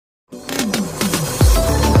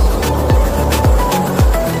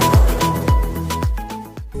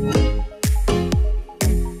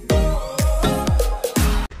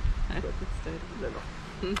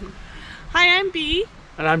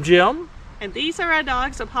I'm Jim. And these are our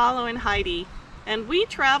dogs, Apollo and Heidi. And we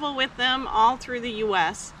travel with them all through the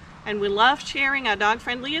U.S. And we love sharing our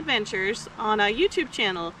dog-friendly adventures on our YouTube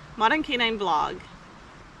channel, Modern Canine Vlog.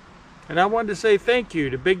 And I wanted to say thank you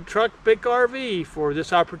to Big Truck, Big RV for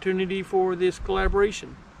this opportunity for this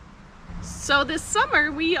collaboration. So this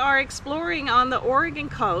summer we are exploring on the Oregon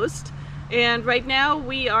coast. And right now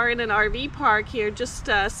we are in an RV park here just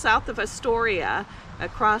south of Astoria,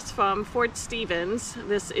 across from Fort Stevens.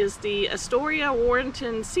 This is the Astoria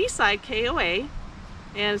Warrenton Seaside KOA,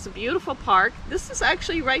 and it's a beautiful park. This is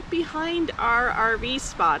actually right behind our RV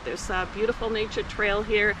spot. There's a beautiful nature trail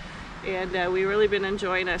here, and we've really been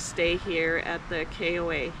enjoying our stay here at the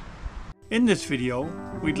KOA. In this video,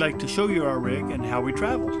 we'd like to show you our rig and how we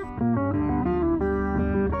travel.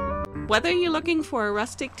 Whether you're looking for a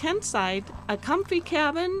rustic tent site, a comfy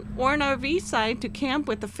cabin, or an RV site to camp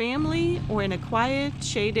with the family or in a quiet,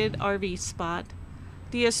 shaded RV spot,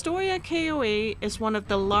 the Astoria KOA is one of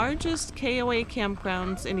the largest KOA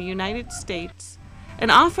campgrounds in the United States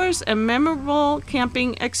and offers a memorable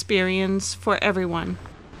camping experience for everyone.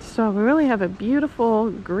 So we really have a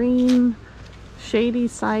beautiful green, shady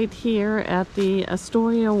site here at the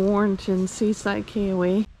Astoria Warrenton Seaside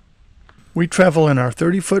KOA. We travel in our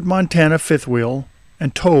 30-foot Montana fifth wheel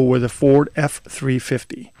and tow with a Ford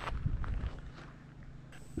F-350.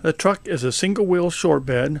 The truck is a single-wheel short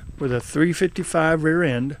bed with a 355 rear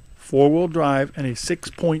end, four-wheel drive, and a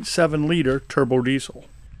 6.7-liter turbo diesel.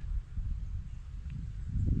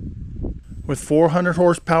 With 400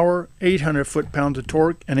 horsepower, 800 foot-pounds of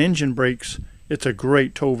torque, and engine brakes, it's a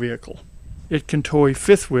great tow vehicle. It can tow a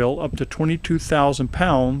fifth wheel up to 22,000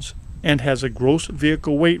 pounds and has a gross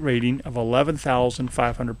vehicle weight rating of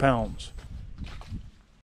 11,500 pounds.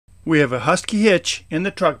 We have a Husky hitch in the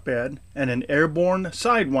truck bed and an airborne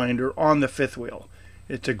sidewinder on the fifth wheel.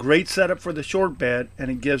 It's a great setup for the short bed, and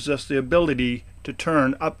it gives us the ability to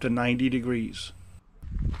turn up to 90 degrees.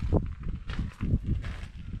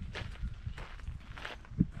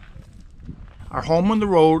 Our home on the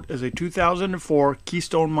road is a 2004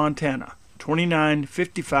 Keystone Montana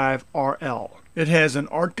 2955 RL. It has an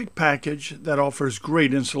Arctic package that offers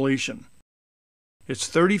great insulation. It's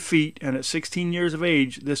 30 feet, and at 16 years of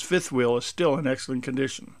age, this fifth wheel is still in excellent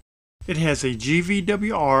condition. It has a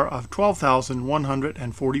GVWR of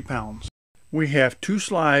 12,140 pounds. We have 2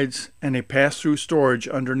 slides and a pass-through storage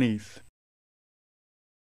underneath.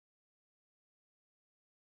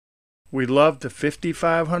 We love the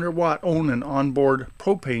 5,500 watt Onan onboard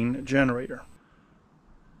propane generator.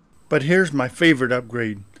 But here's my favorite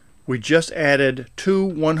upgrade. We just added 2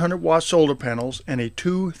 100-watt solar panels and a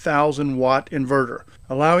 2,000-watt inverter,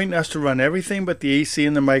 allowing us to run everything but the AC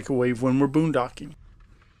and the microwave when we're boondocking.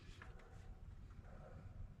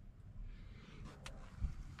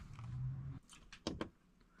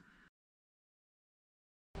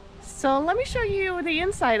 So let me show you the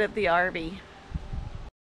inside of the RV.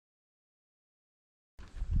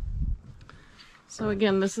 So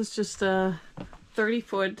again, this is just a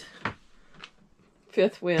 30-foot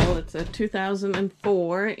fifth wheel. It's a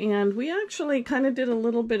 2004, and we actually kind of did a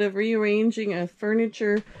little bit of rearranging of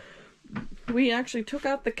furniture. We actually took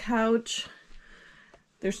out the couch.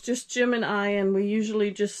 There's just Jim and I, and we usually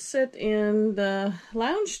just sit in the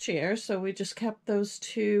lounge chair, so we just kept those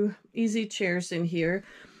 2 easy chairs in here.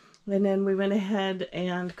 And then we went ahead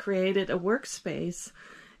and created a workspace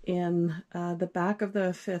in the back of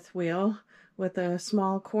the fifth wheel with a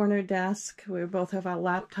small corner desk. We both have our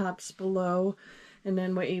laptops below. And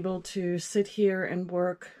then we're able to sit here and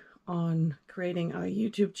work on creating our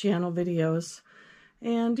YouTube channel videos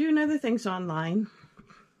and doing other things online.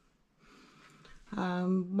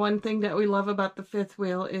 One thing that we love about the fifth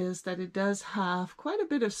wheel is that it does have quite a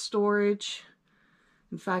bit of storage.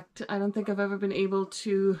 In fact, I don't think I've ever been able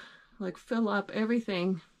to fill up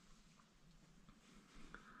everything.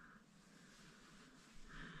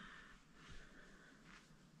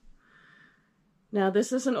 Now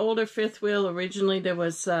this is an older fifth wheel. Originally there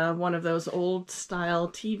was one of those old style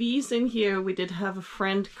TVs in here. We did have a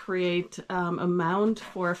friend create a mount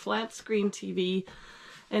for a flat screen TV,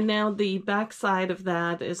 and now the back side of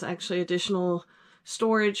that is actually additional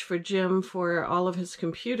storage for Jim for all of his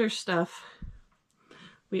computer stuff.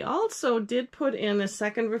 We also did put in a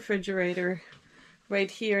second refrigerator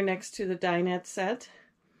right here next to the dinette set.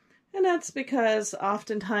 And that's because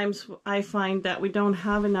oftentimes I find that we don't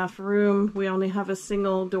have enough room. We only have a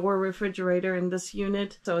single door refrigerator in this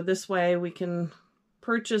unit. So this way we can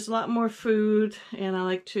purchase a lot more food, and I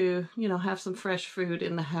like to, have some fresh food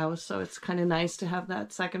in the house. So it's kind of nice to have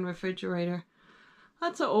that second refrigerator.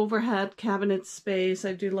 Lots of overhead cabinet space.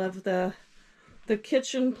 I do love the the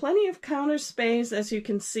kitchen, plenty of counter space as you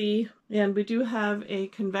can see, and we do have a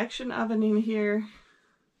convection oven in here,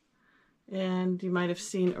 and you might have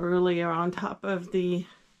seen earlier on top of the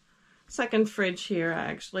second fridge here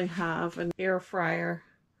I actually have an air fryer,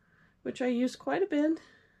 which I use quite a bit,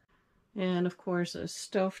 and of course a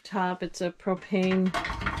stove top. It's a propane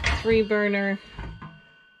 3-burner,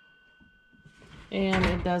 and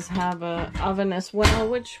it does have an oven as well,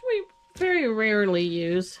 which we very rarely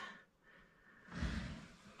use.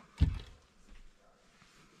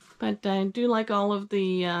 But I do like all of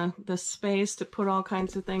the space to put all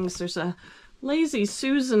kinds of things. There's a Lazy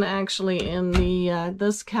Susan actually in the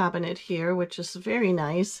this cabinet here, which is very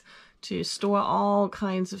nice to store all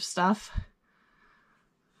kinds of stuff.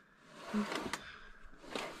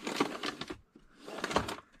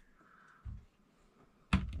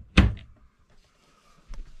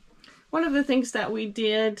 One of the things that we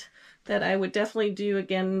did that I would definitely do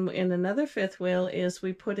again in another fifth wheel is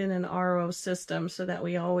we put in an RO system so that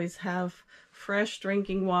we always have fresh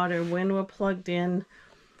drinking water when we're plugged in.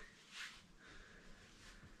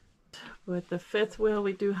 With the fifth wheel,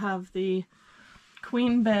 we do have the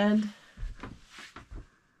queen bed.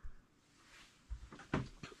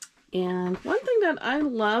 And one thing that I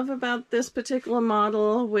love about this particular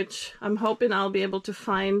model, which I'm hoping I'll be able to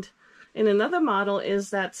find in another model, is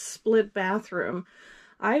that split bathroom.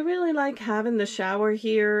 I really like having the shower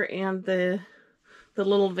here and the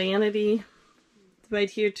little vanity right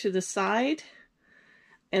here to the side.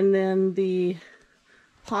 And then the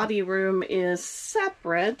potty room is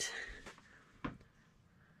separate.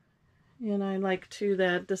 And I like too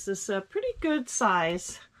that this is a pretty good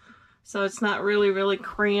size. So it's not really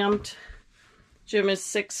cramped. Jim is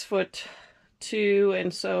 6'2",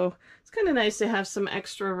 and so it's kind of nice to have some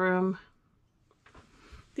extra room.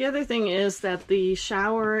 The other thing is that the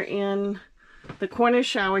shower in the corner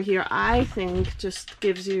shower here, I think, just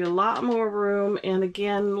gives you a lot more room, and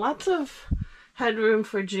again, lots of headroom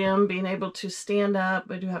for Jim, being able to stand up.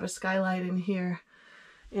 I do have a skylight in here,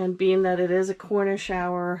 and being that it is a corner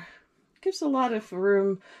shower, it gives a lot of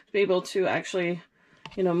room to be able to actually,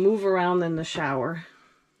 you know, move around in the shower.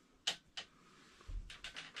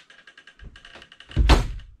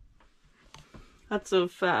 Lots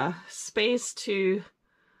of space to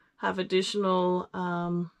have additional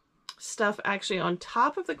stuff actually on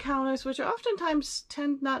top of the counters, which I oftentimes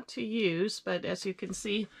tend not to use, but as you can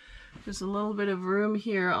see, there's a little bit of room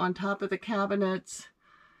here on top of the cabinets.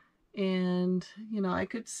 And, you know, I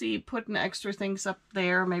could see putting extra things up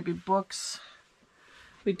there, maybe books.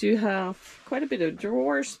 We do have quite a bit of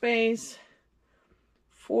drawer space,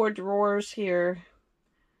 4 drawers here.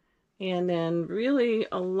 And then really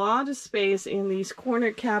a lot of space in these corner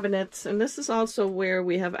cabinets. And this is also where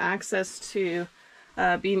we have access to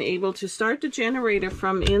being able to start the generator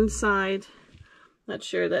from inside. Not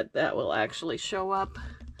sure that that will actually show up.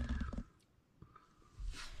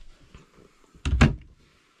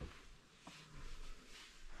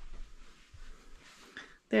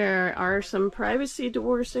 There are some privacy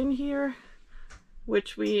doors in here,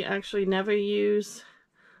 which we actually never use.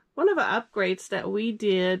 One of the upgrades that we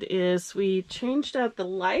did is we changed out the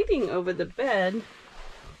lighting over the bed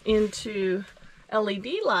into LED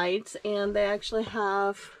lights, and they actually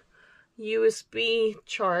have USB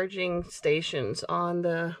charging stations on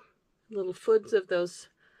the little hoods of those,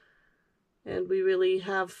 and we really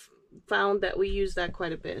have found that we use that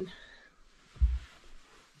quite a bit.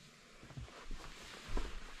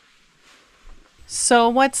 So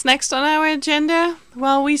what's next on our agenda?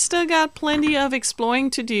 Well, we still got plenty of exploring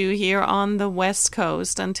to do here on the West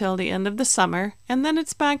Coast until the end of the summer, and then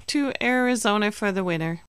it's back to Arizona for the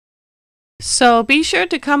winter. So be sure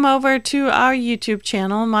to come over to our YouTube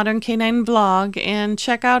channel, Modern Canine Vlog, and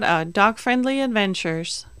check out our dog-friendly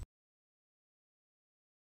adventures.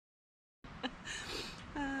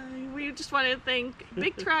 We just want to thank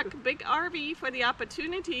Big Truck, Big RV for the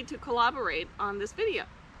opportunity to collaborate on this video.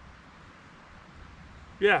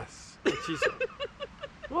 Yes, what she said.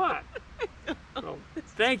 What? Well,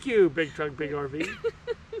 thank you, Big Truck, Big RV.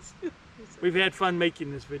 We've had fun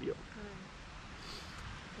making this video.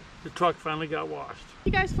 The truck finally got washed. Thank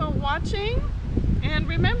you guys for watching, and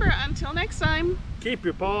remember, until next time, keep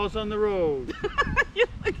your paws on the road.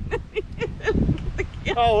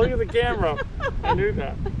 Oh, look at the camera. I knew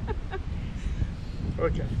that.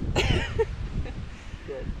 Okay.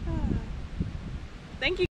 Good.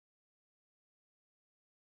 Thank you.